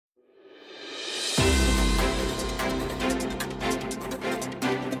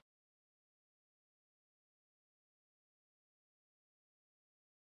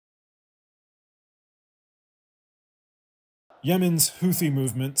Yemen's Houthi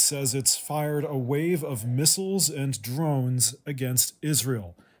movement says it's fired a wave of missiles and drones against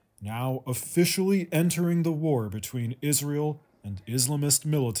Israel, now officially entering the war between Israel and Islamist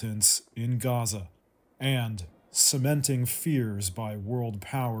militants in Gaza, and cementing fears by world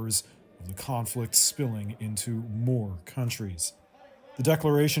powers of the conflict spilling into more countries. The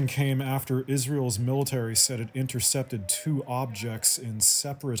declaration came after Israel's military said it intercepted 2 objects in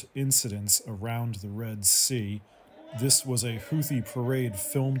separate incidents around the Red Sea. This was a Houthi parade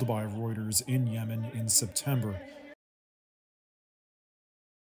filmed by Reuters in Yemen in September.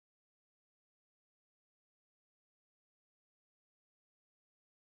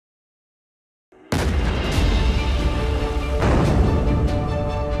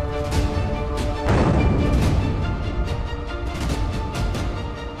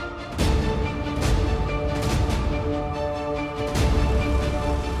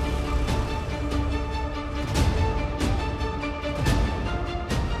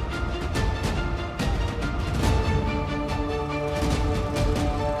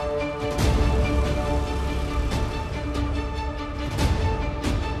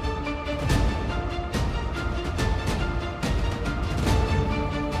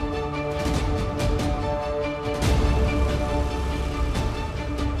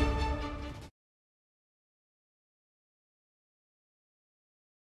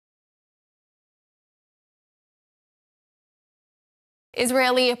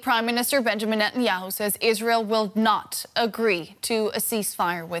 Israeli Prime Minister Benjamin Netanyahu says Israel will not agree to a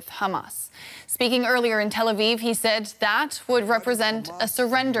ceasefire with Hamas. Speaking earlier in Tel Aviv, he said that would represent a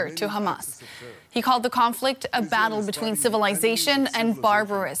surrender to Hamas. He called the conflict a battle between civilization and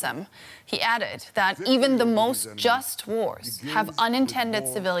barbarism. He added that even the most just wars have unintended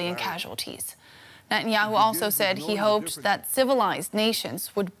civilian casualties. Netanyahu also said he hoped that civilized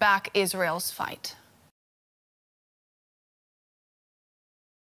nations would back Israel's fight.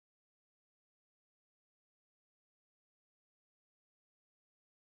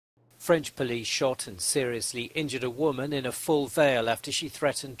 French police shot and seriously injured a woman in a full veil after she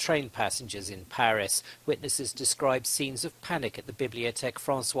threatened train passengers in Paris. Witnesses described scenes of panic at the Bibliothèque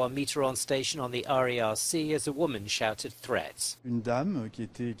François Mitterrand station on the RERC as a woman shouted threats. Une dame qui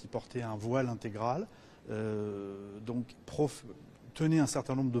portait un voile intégral, tenait un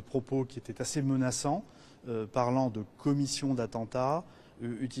certain nombre de propos qui étaient assez menaçants, parlant de commission d'attentats,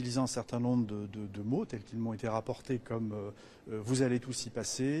 utilisant un certain nombre de mots tels qu'ils m'ont été rapportés comme vous allez tous y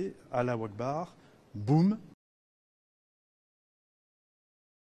passer, Allah Akbar, boum.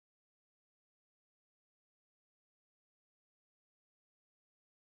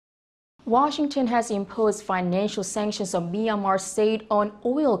 Washington has imposed financial sanctions on Myanmar's state-owned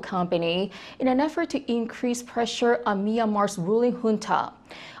oil company in an effort to increase pressure on Myanmar's ruling junta.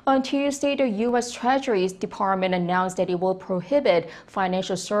 On Tuesday, the U.S. Treasury Department announced that it will prohibit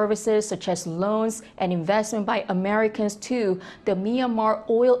financial services such as loans and investment by Americans to the Myanmar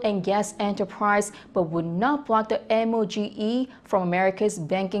oil and gas enterprise, but would not block the MOGE from America's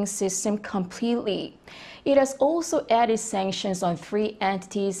banking system completely. It has also added sanctions on 3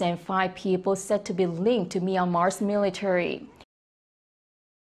 entities and 5 people said to be linked to Myanmar's military.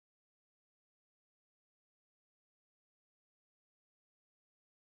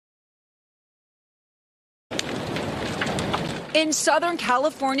 In Southern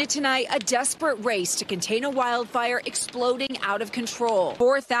California tonight, a desperate race to contain a wildfire exploding out of control.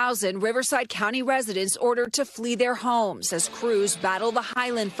 4,000 Riverside County residents ordered to flee their homes as crews battle the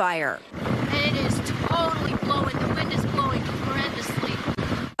Highland fire. It is totally blowing. The wind is blowing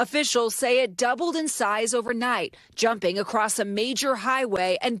horrendously. Officials say it doubled in size overnight, jumping across a major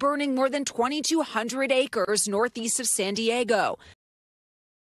highway and burning more than 2,200 acres northeast of San Diego.